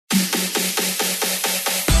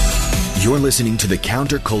You're listening to the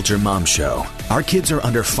Counterculture Mom Show. Our kids are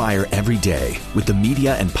under fire every day, with the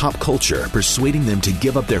media and pop culture persuading them to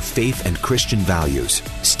give up their faith and Christian values.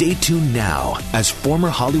 Stay tuned now as former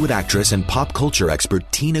Hollywood actress and pop culture expert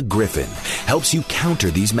Tina Griffin helps you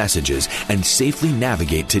counter these messages and safely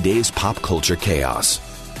navigate today's pop culture chaos.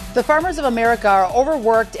 The farmers of America are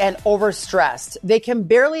overworked and overstressed. They can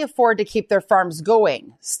barely afford to keep their farms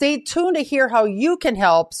going. Stay tuned to hear how you can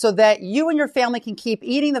help so that you and your family can keep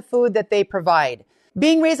eating the food that they provide.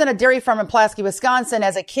 Being raised on a dairy farm in Pulaski, Wisconsin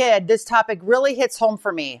as a kid, this topic really hits home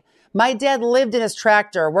for me. My dad lived in his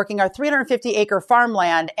tractor, working our 350-acre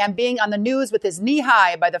farmland and being on the news with his knee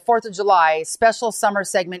high by the 4th of July special summer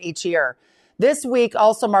segment each year. This week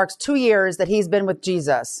also marks 2 years that he's been with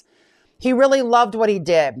Jesus. He really loved what he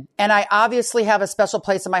did, and I obviously have a special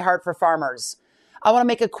place in my heart for farmers. I want to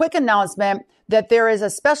make a quick announcement that there is a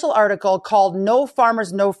special article called No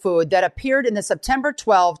Farmers, No Food that appeared in the September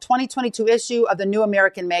 12, 2022 issue of the New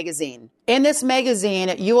American Magazine. In this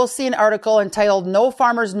magazine, you will see an article entitled No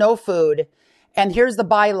Farmers, No Food, and here's the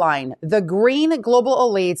byline. The green global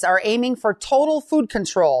elites are aiming for total food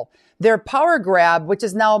control. Their power grab, which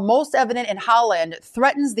is now most evident in Holland,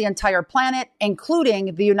 threatens the entire planet,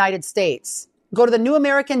 including the United States. Go to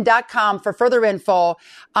thenewamerican.com for further info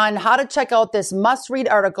on how to check out this must-read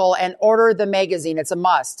article and order the magazine. It's a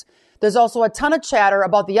must. There's also a ton of chatter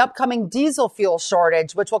about the upcoming diesel fuel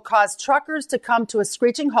shortage, which will cause truckers to come to a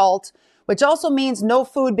screeching halt, which also means no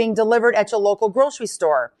food being delivered at your local grocery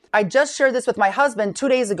store. I just shared this with my husband 2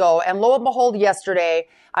 days ago, and lo and behold, yesterday,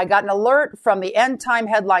 I got an alert from the End Time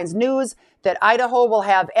Headlines News that Idaho will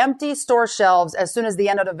have empty store shelves as soon as the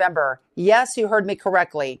end of November. Yes, you heard me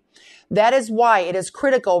correctly. That is why it is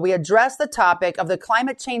critical we address the topic of the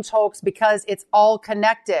climate change hoax because it's all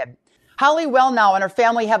connected. Holly Weilnau and her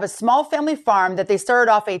family have a small family farm that they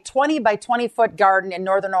started off a 20 by 20 foot garden in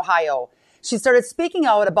northern Ohio. She started speaking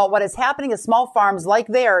out about what is happening to small farms like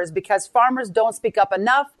theirs because farmers don't speak up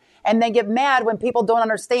enough and then get mad when people don't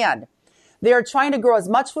understand. They are trying to grow as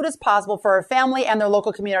much food as possible for her family and their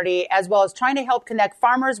local community, as well as trying to help connect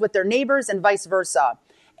farmers with their neighbors and vice versa,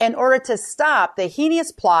 in order to stop the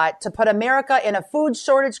heinous plot to put America in a food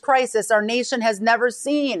shortage crisis our nation has never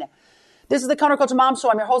seen. This is the Counterculture Mom Show.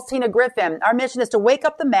 I'm your host, Tina Griffin. Our mission is to wake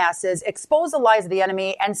up the masses, expose the lies of the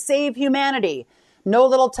enemy, and save humanity. No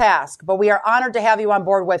little task, but we are honored to have you on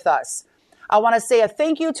board with us. I want to say a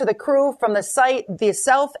thank you to the crew from the site,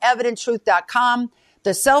 theselfevidenttruth.com,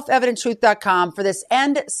 theselfevidenttruth.com for this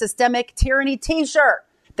End Systemic Tyranny t-shirt.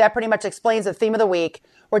 That pretty much explains the theme of the week.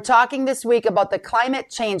 We're talking this week about the climate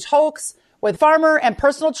change hoax with farmer and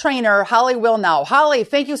personal trainer Holly Weilnau. Holly,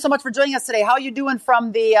 thank you so much for joining us today. How are you doing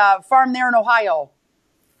from the farm there in Ohio?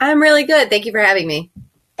 I'm really good. Thank you for having me.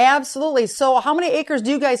 Absolutely. So how many acres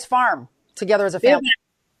do you guys farm together as a family?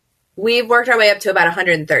 We've worked our way up to about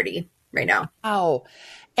 130 right now. Oh,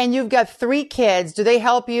 and you've got 3 kids. Do they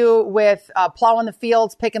help you with plowing the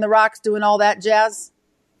fields, picking the rocks, doing all that jazz?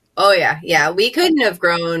 Oh, yeah. Yeah. We couldn't have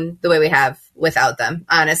grown the way we have without them,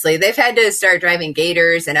 honestly. They've had to start driving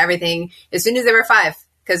gators and everything as soon as they were 5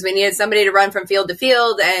 because we needed somebody to run from field to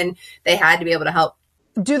field, and they had to be able to help.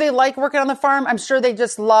 Do they like working on the farm? I'm sure they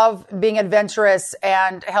just love being adventurous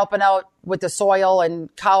and helping out with the soil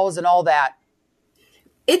and cows and all that.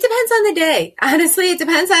 It depends on the day. Honestly, it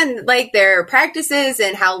depends on like their practices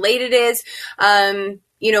and how late it is.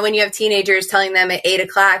 When you have teenagers telling them at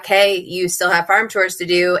 8:00, hey, you still have farm chores to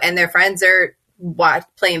do, and their friends are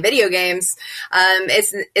playing video games,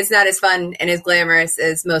 it's not as fun and as glamorous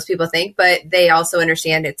as most people think, but they also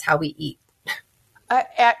understand it's how we eat.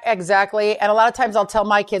 Exactly. And a lot of times I'll tell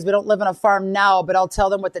my kids, we don't live on a farm now, but I'll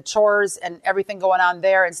tell them with the chores and everything going on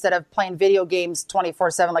there, instead of playing video games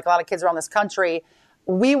 24/7 like a lot of kids around this country,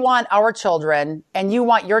 we want our children, and you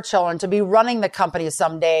want your children, to be running the company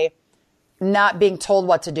someday, not being told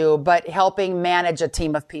what to do, but helping manage a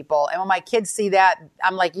team of people. And when my kids see that,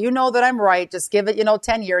 I'm like, you know that I'm right. Just give it,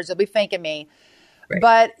 10 years. You'll be thanking me. Right.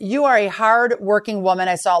 But you are a hard-working woman.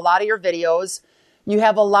 I saw a lot of your videos. You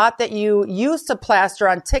have a lot that you used to plaster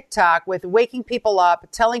on TikTok with waking people up,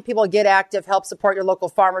 telling people to get active, help support your local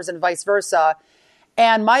farmers, and vice versa.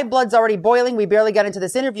 And my blood's already boiling. We barely got into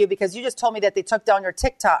this interview because you just told me that they took down your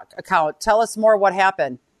TikTok account. Tell us more what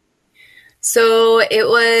happened. So it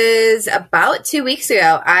was about 2 weeks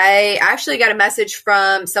ago. I actually got a message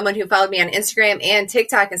from someone who followed me on Instagram and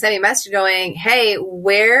TikTok and sent me a message going, hey,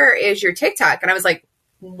 where is your TikTok? And I was like,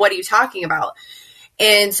 what are you talking about?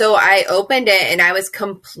 And so I opened it and I was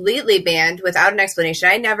completely banned without an explanation.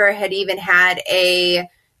 I never had even had a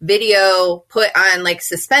video put on like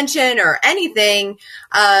suspension or anything.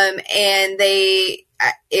 And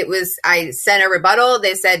I sent a rebuttal.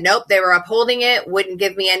 They said, nope, they were upholding it, wouldn't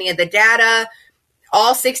give me any of the data.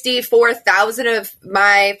 All 64,000 of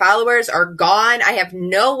my followers are gone. I have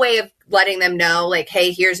no way of letting them know, like,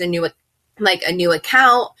 hey, here's a new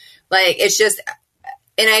account. Like, it's just,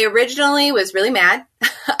 and I originally was really mad.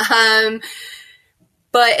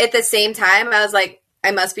 But at the same time, I was like,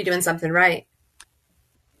 I must be doing something right.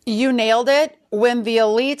 You nailed it. When the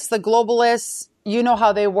elites, the globalists, you know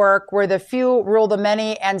how they work, where the few rule the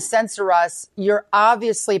many and censor us, you're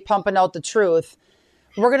obviously pumping out the truth.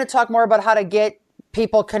 We're going to talk more about how to get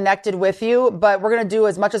people connected with you, but we're going to do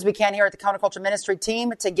as much as we can here at the Counterculture Ministry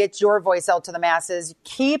team to get your voice out to the masses.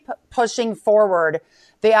 Keep pushing forward.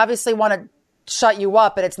 They obviously want to shut you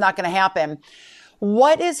up, but it's not going to happen.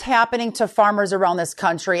 What is happening to farmers around this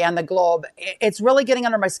country and the globe? It's really getting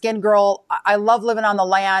under my skin, girl. I love living on the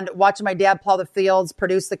land, watching my dad plow the fields,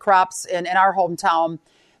 produce the crops in our hometown.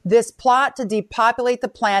 This plot to depopulate the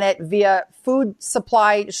planet via food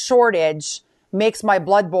supply shortage makes my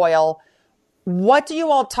blood boil. What do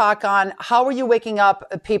you all talk on? How are you waking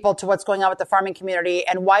up people to what's going on with the farming community?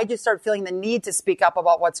 And why did you start feeling the need to speak up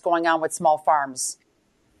about what's going on with small farms?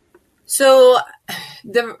 So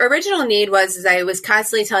the original need is I was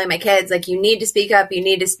constantly telling my kids, like, you need to speak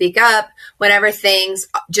up whenever things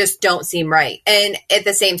just don't seem right. And at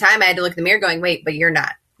the same time, I had to look in the mirror going, wait, but you're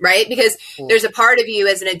not. Right? Because there's a part of you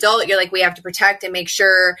as an adult, you're like, we have to protect and make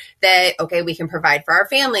sure that, okay, we can provide for our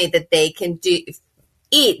family, that they can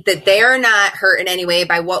eat, that they're not hurt in any way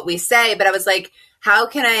by what we say. But I was like, how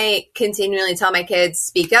can I continually tell my kids,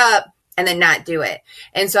 speak up, and then not do it?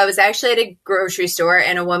 And so I was actually at a grocery store,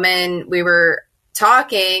 and a woman, we were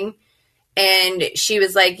talking, and she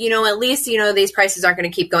was like, at least, these prices aren't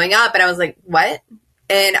going to keep going up. And I was like, what?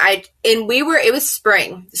 And it was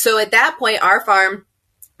spring. So at that point, our farm,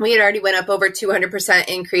 we had already went up over 200%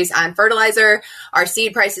 increase on fertilizer. Our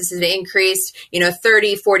seed prices had increased,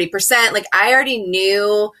 30, 40%. Like, I already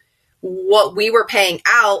knew what we were paying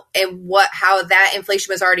out and how that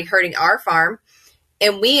inflation was already hurting our farm.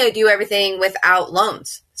 And we do everything without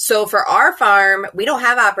loans. So for our farm, we don't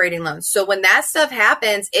have operating loans. So when that stuff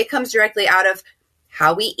happens, it comes directly out of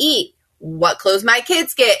how we eat, what clothes my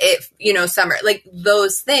kids get if, summer, like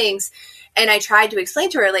those things. And I tried to explain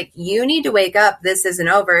to her, like, you need to wake up. This isn't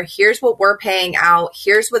over. Here's what we're paying out.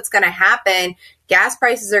 Here's what's going to happen. Gas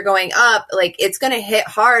prices are going up. Like, it's going to hit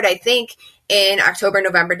hard, I think, in October,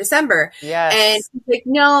 November, December. Yes. And like,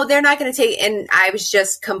 no, they're not going to take. And I was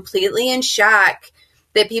just completely in shock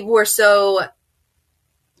that people were so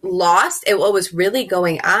lost at what was really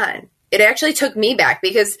going on. It actually took me back,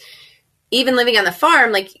 because even living on the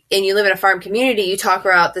farm, like, and you live in a farm community, you talk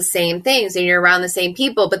about the same things and you're around the same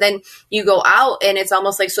people, but then you go out and it's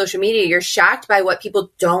almost like social media. You're shocked by what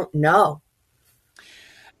people don't know.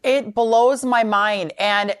 It blows my mind.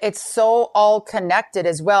 And it's so all connected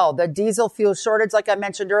as well. The diesel fuel shortage, like I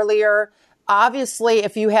mentioned earlier, obviously,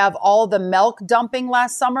 if you have all the milk dumping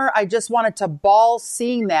last summer, I just wanted to bawl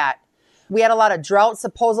seeing that. We had a lot of drought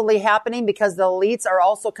supposedly happening because the elites are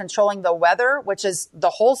also controlling the weather, which is the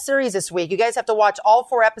whole series this week. You guys have to watch all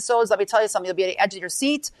 4 episodes. Let me tell you something. You'll be at the edge of your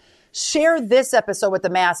seat. Share this episode with the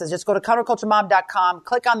masses. Just go to counterculturemom.com,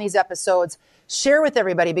 click on these episodes, share with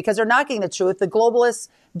everybody, because they're not getting the truth. The globalists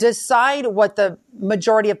decide what the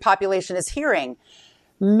majority of population is hearing.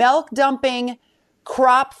 Milk dumping,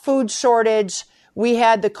 crop food shortage. We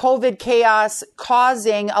had the COVID chaos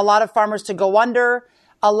causing a lot of farmers to go under.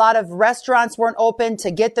 A lot of restaurants weren't open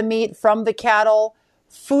to get the meat from the cattle.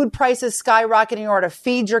 Food prices skyrocketing in order to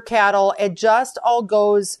feed your cattle. It just all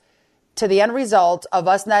goes to the end result of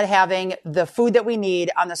us not having the food that we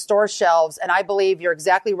need on the store shelves. And I believe you're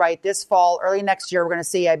exactly right. This fall, early next year, we're going to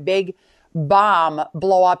see a big bomb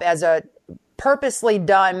blow up as a purposely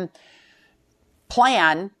done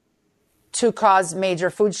plan to cause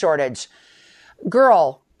major food shortage.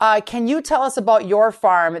 Girl, can you tell us about your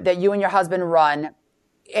farm that you and your husband run?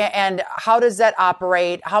 And how does that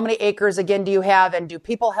operate? How many acres, again, do you have? And do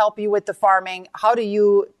people help you with the farming? How do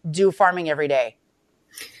you do farming every day?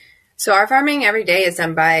 So our farming every day is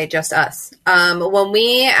done by just us. When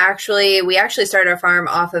we actually started our farm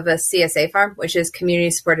off of a CSA farm, which is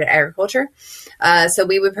community supported agriculture. So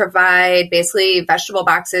we would provide basically vegetable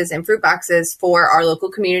boxes and fruit boxes for our local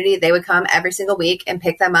community. They would come every single week and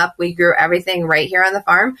pick them up. We grew everything right here on the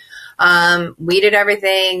farm. We did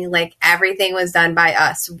everything, like everything was done by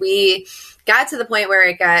us. We got to the point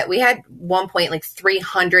where we had one point like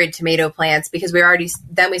 300 tomato plants because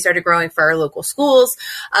then we started growing for our local schools.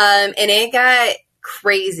 And it got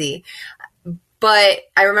crazy. But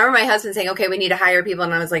I remember my husband saying, okay, we need to hire people.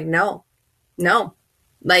 And I was like, no,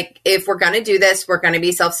 Like, if we're going to do this, we're going to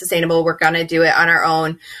be self-sustainable. We're going to do it on our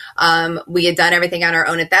own. We had done everything on our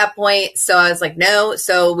own at that point. So I was like, no.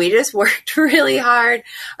 So we just worked really hard.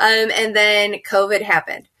 And then COVID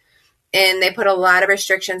happened. And they put a lot of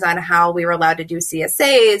restrictions on how we were allowed to do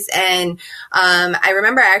CSAs. And I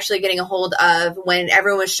remember actually getting a hold of when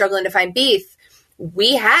everyone was struggling to find beef.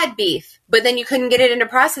 We had beef, but then you couldn't get it into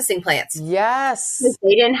processing plants. Yes. Because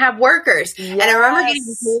they didn't have workers. Yes. And I remember getting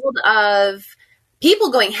a hold of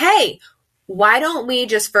people going, hey, why don't we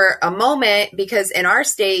just for a moment, because in our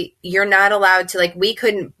state, you're not allowed to, like, we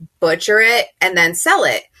couldn't butcher it and then sell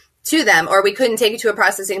it to them, or we couldn't take it to a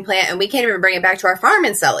processing plant and we can't even bring it back to our farm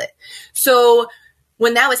and sell it. So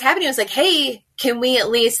when that was happening, I was like, hey, can we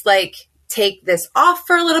at least like take this off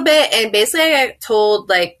for a little bit? And basically I got told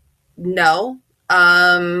like, no,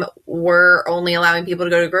 we're only allowing people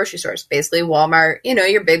to go to grocery stores, basically Walmart, you know,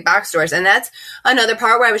 your big box stores. And that's another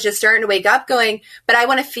part where I was just starting to wake up going, but I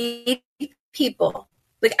want to feed people.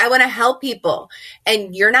 Like, I want to help people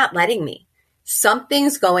and you're not letting me.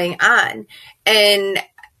 Something's going on. And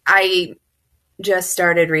I just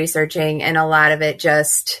started researching and a lot of it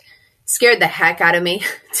just scared the heck out of me,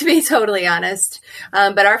 to be totally honest.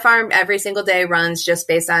 But our farm every single day runs just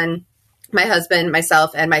based on my husband,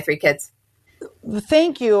 myself, and my 3 kids.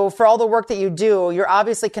 Thank you for all the work that you do. You're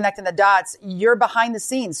obviously connecting the dots. You're behind the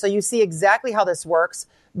scenes, so you see exactly how this works.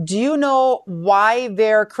 Do you know why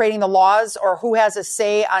they're creating the laws or who has a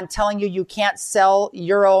say on telling you you can't sell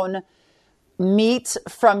your own meat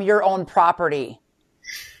from your own property?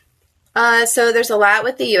 So there's a lot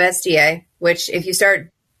with the USDA, which if you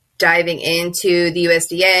start diving into the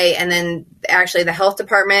USDA and then actually the health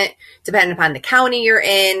department, depending upon the county you're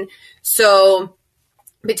in. So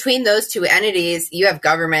between those two entities, you have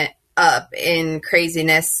government up in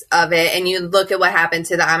craziness of it. And you look at what happened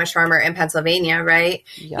to the Amish farmer in Pennsylvania, right?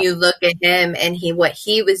 Yep. You look at him and what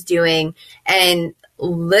he was doing. And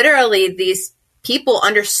literally these people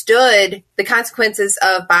understood the consequences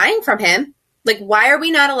of buying from him. Like, why are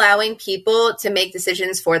we not allowing people to make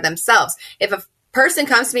decisions for themselves? If a person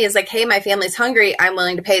comes to me and is like, hey, my family's hungry, I'm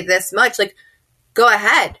willing to pay this much, like, go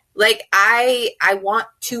ahead. Like, I want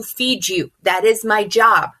to feed you. That is my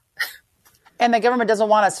job. And the government doesn't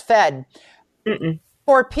want us fed. Mm-mm.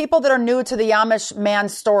 For people that are new to the Amish man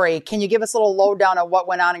story, can you give us a little lowdown on what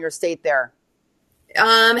went on in your state there?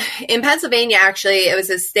 In Pennsylvania, actually, it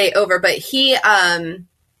was a state over, but he had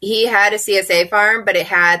a CSA farm, but it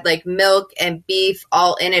had like milk and beef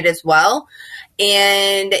all in it as well.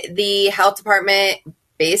 And the health department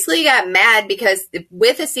basically got mad because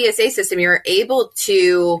with a CSA system, you're able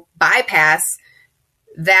to bypass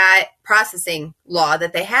that processing law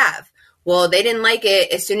that they have. Well, they didn't like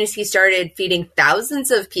it. As soon as he started feeding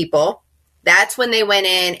thousands of people, that's when they went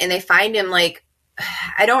in and they fined him like,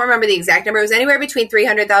 I don't remember the exact number. It was anywhere between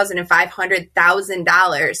 $300,000 and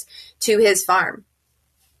 $500,000 to his farm.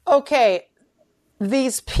 Okay,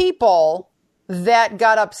 these people that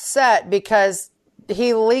got upset because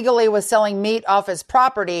he legally was selling meat off his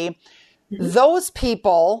property, mm-hmm. those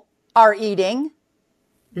people are eating,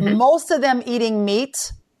 mm-hmm. most of them eating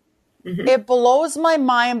meat. Mm-hmm. It blows my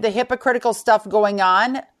mind the hypocritical stuff going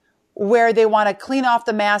on where they want to clean off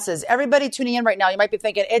the masses. Everybody tuning in right now, you might be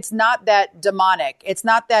thinking, it's not that demonic. It's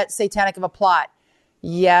not that satanic of a plot.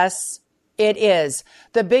 Yes, it is.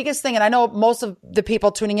 The biggest thing, and I know most of the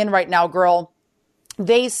people tuning in right now, girl,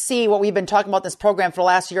 they see what we've been talking about in this program for the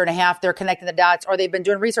last year and a half. They're connecting the dots, or they've been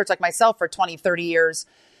doing research like myself for 20, 30 years.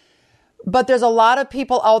 But there's a lot of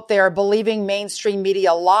people out there believing mainstream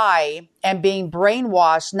media lie and being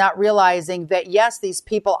brainwashed, not realizing that, yes, these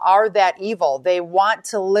people are that evil. They want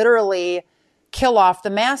to literally kill off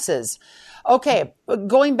the masses. Okay,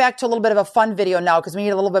 going back to a little bit of a fun video now because we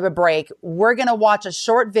need a little bit of a break. We're going to watch a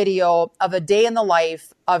short video of a day in the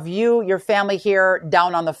life of you, your family here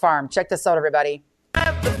down on the farm. Check this out, everybody.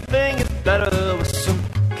 Everything is better with some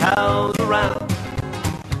cows around.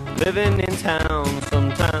 Living in town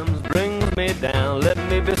sometimes brings me down. Let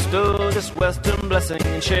me bestow this Western blessing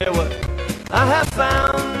and share what I have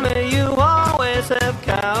found. May you always have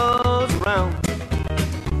cows around.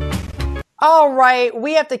 All right,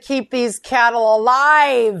 we have to keep these cattle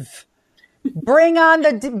alive. Bring on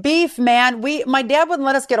the beef, man. My dad wouldn't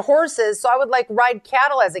let us get horses, so I would ride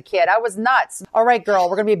cattle as a kid. I was nuts. All right, girl,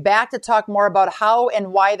 we're going to be back to talk more about how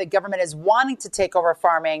and why the government is wanting to take over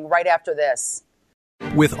farming right after this.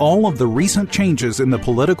 With all of the recent changes in the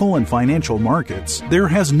political and financial markets, there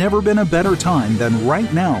has never been a better time than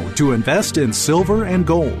right now to invest in silver and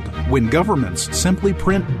gold. When governments simply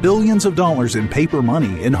print billions of dollars in paper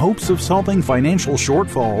money in hopes of solving financial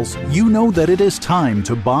shortfalls, you know that it is time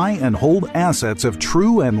to buy and hold assets of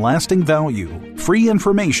true and lasting value. Free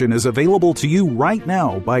information is available to you right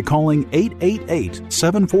now by calling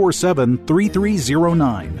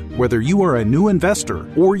 888-747-3309. Whether you are a new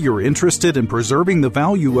investor or you're interested in preserving the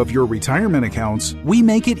value of your retirement accounts, we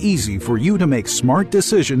make it easy for you to make smart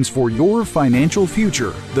decisions for your financial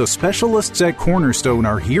future. The specialists at Cornerstone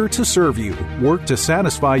are here to serve you, work to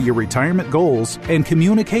satisfy your retirement goals, and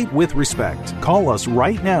communicate with respect. Call us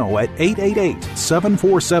right now at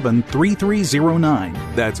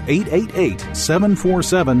 888-747-3309. That's 888-747-3309.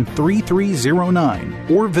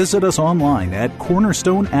 Or visit us online at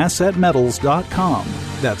cornerstoneassetmetals.com.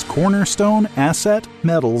 That's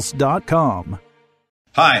cornerstoneassetmetals.com.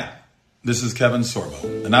 Hi, this is Kevin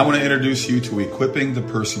Sorbo, and I want to introduce you to Equipping the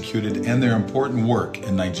Persecuted and their important work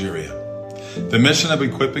in Nigeria. The mission of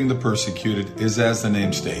Equipping the Persecuted is, as the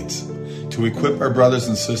name states, to equip our brothers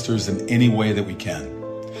and sisters in any way that we can.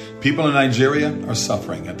 People in Nigeria are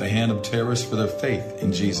suffering at the hand of terrorists for their faith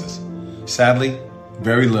in Jesus. Sadly,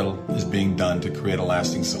 very little is being done to create a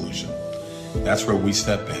lasting solution. That's where we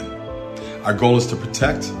step in. Our goal is to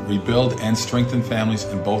protect, rebuild, and strengthen families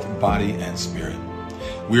in both body and spirit.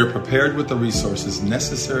 We are prepared with the resources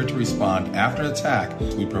necessary to respond after an attack.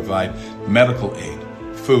 We provide medical aid,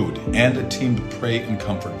 food, and a team to pray and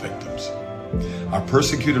comfort victims. Our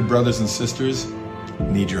persecuted brothers and sisters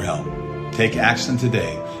need your help. Take action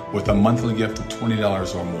today with a monthly gift of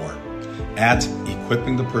 $20 or more at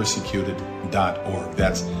equippingthepersecuted.org.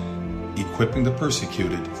 That's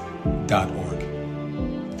equippingthepersecuted.org.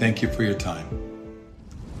 Thank you for your time.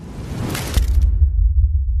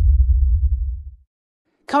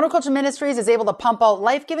 Counterculture Ministries is able to pump out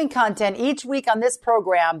life-giving content each week on this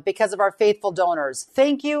program because of our faithful donors.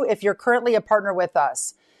 Thank you if you're currently a partner with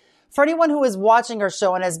us. For anyone who is watching our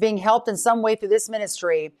show and is being helped in some way through this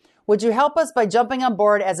ministry, would you help us by jumping on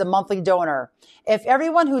board as a monthly donor? If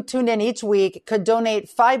everyone who tuned in each week could donate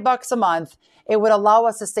 $5 a month, it would allow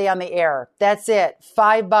us to stay on the air. That's it,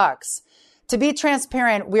 $5. To be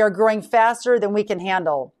transparent, we are growing faster than we can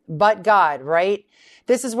handle. But God, right?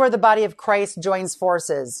 This is where the body of Christ joins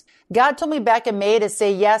forces. God told me back in May to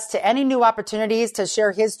say yes to any new opportunities to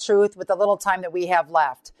share his truth with the little time that we have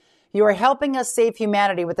left. You are helping us save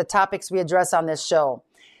humanity with the topics we address on this show.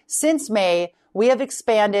 Since May, we have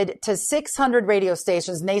expanded to 600 radio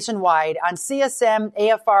stations nationwide on CSM,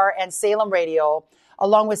 AFR, and Salem Radio,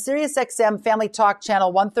 along with SiriusXM Family Talk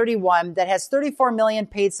Channel 131 that has 34 million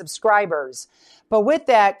paid subscribers. But with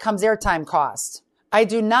that comes airtime cost. I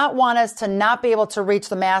do not want us to not be able to reach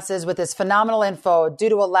the masses with this phenomenal info due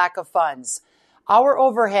to a lack of funds. Our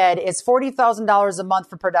overhead is $40,000 a month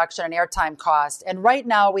for production and airtime cost, and right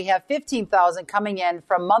now we have $15,000 coming in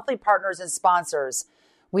from monthly partners and sponsors.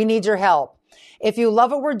 We need your help. If you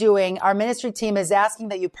love what we're doing, our ministry team is asking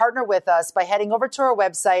that you partner with us by heading over to our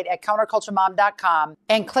website at counterculturemom.com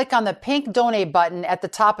and click on the pink donate button at the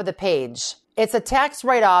top of the page. It's a tax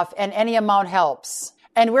write-off and any amount helps.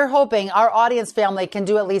 And we're hoping our audience family can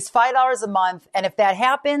do at least $5 a month. And if that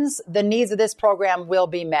happens, the needs of this program will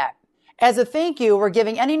be met. As a thank you, we're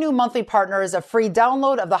giving any new monthly partners a free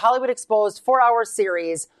download of the Hollywood Exposed 4-hour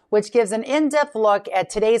series, which gives an in-depth look at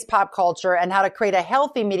today's pop culture and how to create a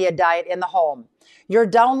healthy media diet in the home. Your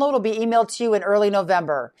download will be emailed to you in early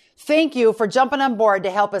November. Thank you for jumping on board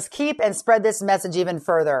to help us keep and spread this message even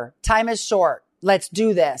further. Time is short. Let's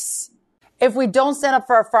do this. If we don't stand up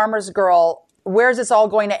for our farmers, girl, where's this all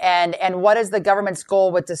going to end? And what is the government's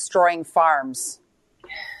goal with destroying farms?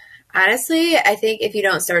 Honestly, I think if you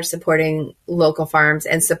don't start supporting local farms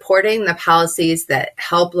and supporting the policies that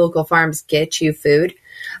help local farms get you food,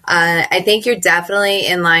 I think you're definitely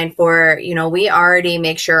in line for, we already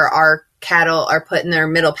make sure our cattle are put in their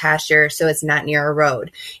middle pasture so it's not near a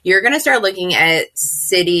road. You're going to start looking at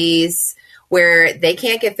cities where they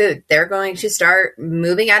can't get food. They're going to start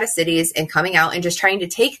moving out of cities and coming out and just trying to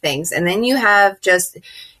take things. And then you have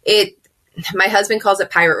my husband calls it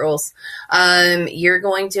pirate rules. You're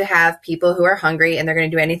going to have people who are hungry and they're going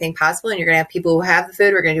to do anything possible. And you're going to have people who have the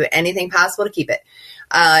food who are going to do anything possible to keep it.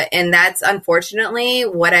 And that's unfortunately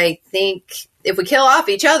what I think. If we kill off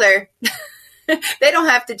each other, they don't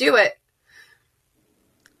have to do it.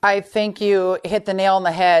 I think you hit the nail on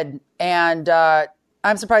the head. And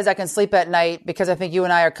I'm surprised I can sleep at night because I think you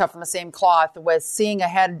and I are cut from the same cloth with seeing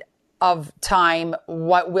ahead of time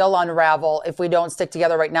what will unravel if we don't stick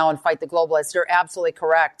together right now and fight the globalists. You're absolutely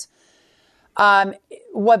correct.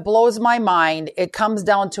 What blows my mind, it comes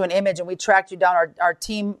down to an image, and we tracked you down. Our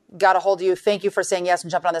team got a hold of you. Thank you for saying yes and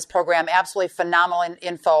jumping on this program. Absolutely phenomenal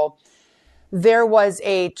info. There was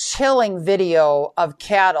a chilling video of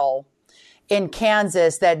cattle in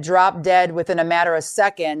Kansas that dropped dead within a matter of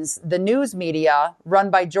seconds. The news media, run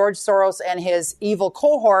by George Soros and his evil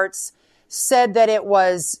cohorts, said that it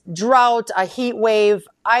was drought, a heat wave.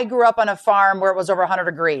 I grew up on a farm where it was over 100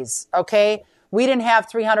 degrees, okay? We didn't have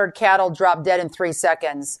 300 cattle drop dead in 3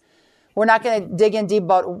 seconds. We're not going to dig in deep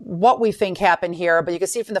about what we think happened here, but you can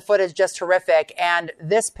see from the footage, just horrific. And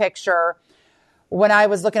this picture, when I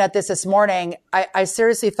was looking at this morning, I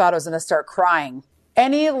seriously thought I was going to start crying.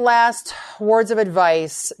 Any last words of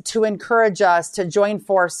advice to encourage us to join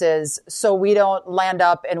forces so we don't land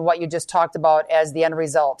up in what you just talked about as the end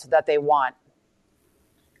result that they want?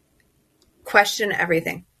 Question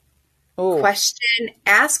everything. Ooh.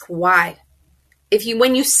 Ask why.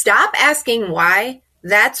 When you stop asking why,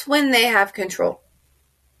 that's when they have control.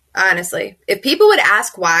 Honestly, if people would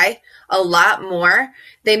ask why a lot more,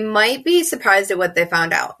 they might be surprised at what they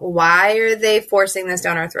found out. Why are they forcing this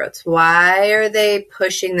down our throats? Why are they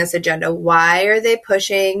pushing this agenda? Why are they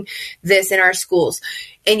pushing this in our schools?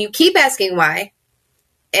 And you keep asking why,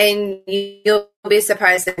 and you'll be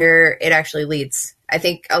surprised at where it actually leads. I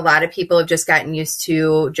think a lot of people have just gotten used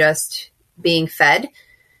to just being fed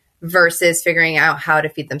versus figuring out how to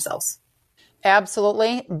feed themselves.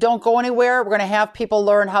 Absolutely. Don't go anywhere. We're going to have people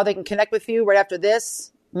learn how they can connect with you right after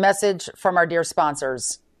this message from our dear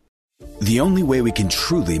sponsors. The only way we can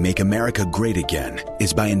truly make America great again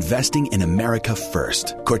is by investing in America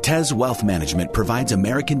first. Cortez Wealth Management provides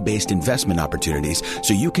American-based investment opportunities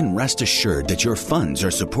so you can rest assured that your funds are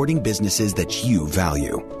supporting businesses that you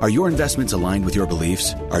value. Are your investments aligned with your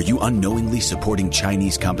beliefs? Are you unknowingly supporting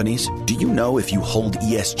Chinese companies? Do you know if you hold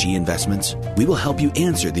ESG investments? We will help you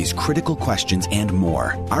answer these critical questions and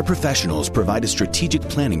more. Our professionals provide a strategic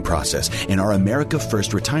planning process in our America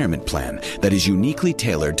First retirement plan that is uniquely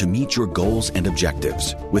tailored to meet your goals and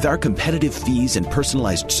objectives. With our competitive fees and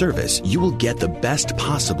personalized service, you will get the best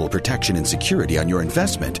possible protection and security on your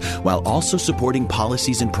investment while also supporting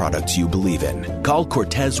policies and products you believe in. Call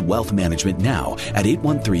Cortez Wealth Management now at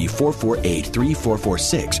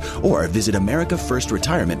 813-448-3446 or visit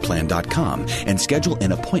AmericaFirstRetirementPlan.com and schedule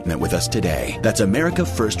an appointment with us today. That's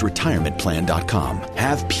AmericaFirstRetirementPlan.com.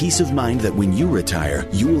 Have peace of mind that when you retire,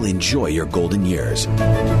 you will enjoy your golden years.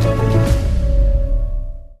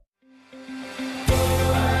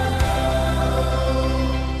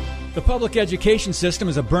 The public education system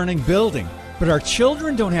is a burning building, but our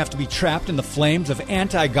children don't have to be trapped in the flames of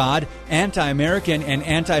anti-God, anti-American, and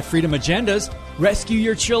anti-freedom agendas. Rescue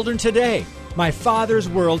your children today. My Father's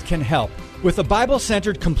World can help. With a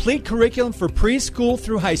Bible-centered complete curriculum for preschool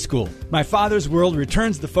through high school, My Father's World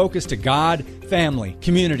returns the focus to God, family,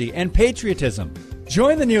 community, and patriotism.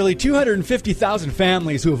 Join the nearly 250,000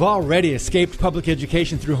 families who have already escaped public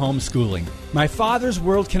education through homeschooling. My Father's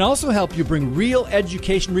World can also help you bring real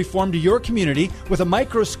education reform to your community with a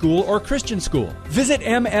micro school or Christian school. Visit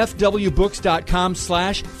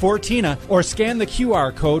mfwbooks.com/Fortina or scan the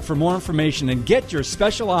QR code for more information and get your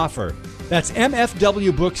special offer. That's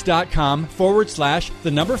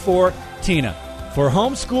mfwbooks.com/4Tina for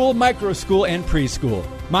homeschool, micro school, and preschool.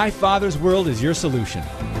 My Father's World is your solution.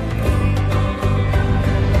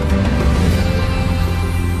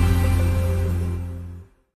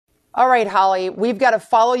 All right, Holly, we've got to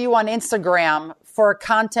follow you on Instagram for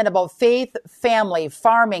content about faith, family,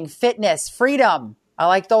 farming, fitness, freedom. I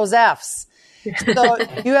like those F's. So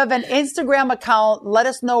you have an Instagram account. Let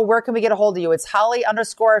us know, where can we get a hold of you? It's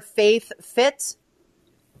Holly_faithfit.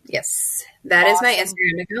 Yes, that awesome. Is my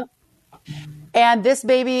Instagram account. And this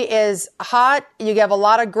baby is hot. You have a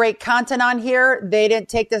lot of great content on here. They didn't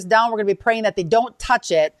take this down. We're going to be praying that they don't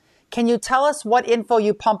touch it. Can you tell us what info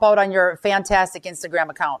you pump out on your fantastic Instagram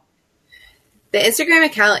account? The Instagram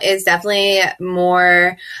account is definitely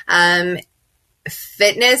more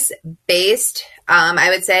fitness-based, I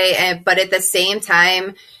would say. But at the same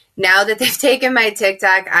time, now that they've taken my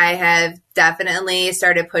TikTok, I have definitely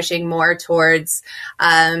started pushing more towards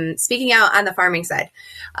speaking out on the farming side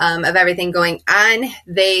of everything going on.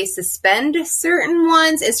 They suspend certain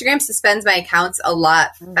ones. Instagram suspends my accounts a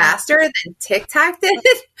lot faster than TikTok did.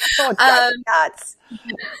 Oh, nuts.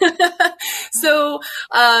 So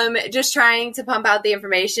just trying to pump out the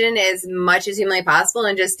information as much as humanly possible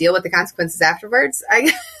and just deal with the consequences afterwards, I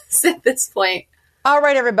guess, at this point. All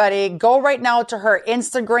right, everybody, go right now to her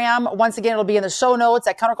Instagram. Once again, it'll be in the show notes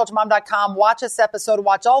at counterculturemom.com. Watch this episode,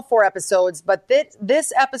 watch all 4 episodes. But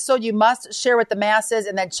this episode you must share with the masses,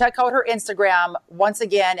 and then check out her Instagram once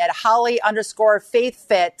again at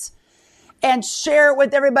Holly_faithfit and share it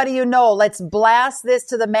with everybody you know. Let's blast this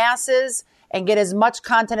to the masses and get as much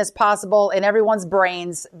content as possible in everyone's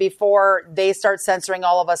brains before they start censoring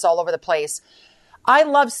all of us all over the place. I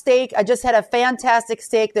love steak. I just had a fantastic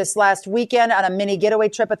steak this last weekend on a mini getaway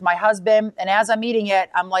trip with my husband. And as I'm eating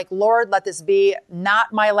it, I'm like, Lord, let this be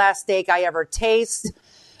not my last steak I ever taste.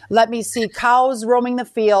 Let me see cows roaming the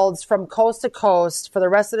fields from coast to coast for the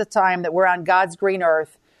rest of the time that we're on God's green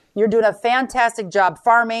earth. You're doing a fantastic job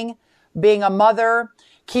farming, being a mother,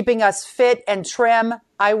 keeping us fit and trim.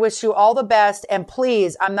 I wish you all the best. And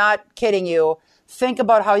please, I'm not kidding you, think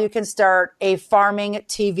about how you can start a farming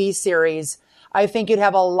TV series. I think you'd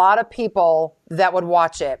have a lot of people that would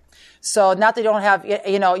watch it. So not that you don't have,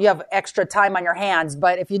 you have extra time on your hands,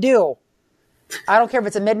 but if you do, I don't care if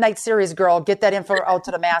it's a midnight series, girl, get that info out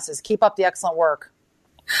to the masses. Keep up the excellent work.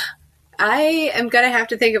 I am going to have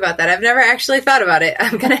to think about that. I've never actually thought about it.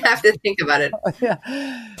 I'm going to have to think about it. Yeah.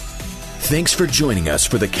 Thanks for joining us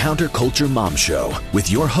for the Counterculture Mom Show with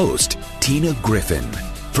your host, Tina Griffin.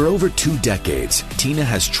 For over 2 decades, Tina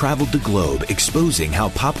has traveled the globe exposing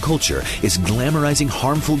how pop culture is glamorizing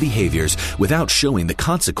harmful behaviors without showing the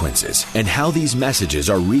consequences, and how these messages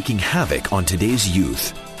are wreaking havoc on today's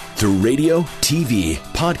youth. Through radio, TV,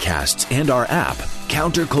 podcasts, and our app,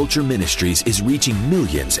 Counterculture Ministries is reaching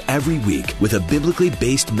millions every week with a biblically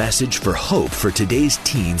based message for hope for today's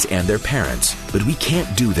teens and their parents. But we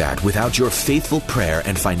can't do that without your faithful prayer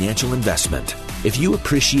and financial investment. If you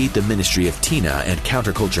appreciate the ministry of Tina and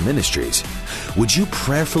Counterculture Ministries, would you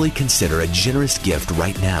prayerfully consider a generous gift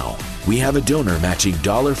right now? We have a donor matching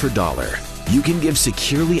dollar for dollar. You can give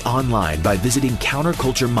securely online by visiting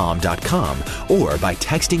counterculturemom.com or by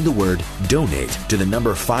texting the word donate to the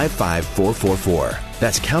number 55444.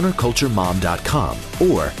 That's counterculturemom.com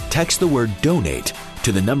or text the word donate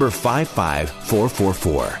to the number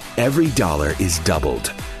 55444. Every dollar is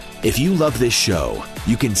doubled. If you love this show,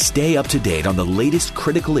 you can stay up to date on the latest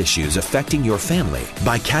critical issues affecting your family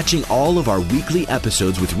by catching all of our weekly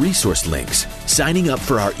episodes with resource links, signing up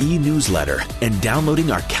for our e-newsletter, and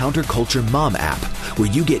downloading our Counterculture Mom app,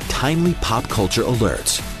 where you get timely pop culture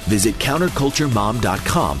alerts. Visit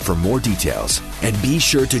counterculturemom.com for more details. And be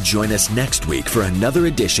sure to join us next week for another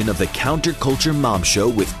edition of the Counterculture Mom Show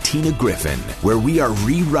with Tina Griffin, where we are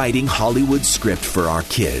rewriting Hollywood's script for our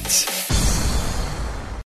kids.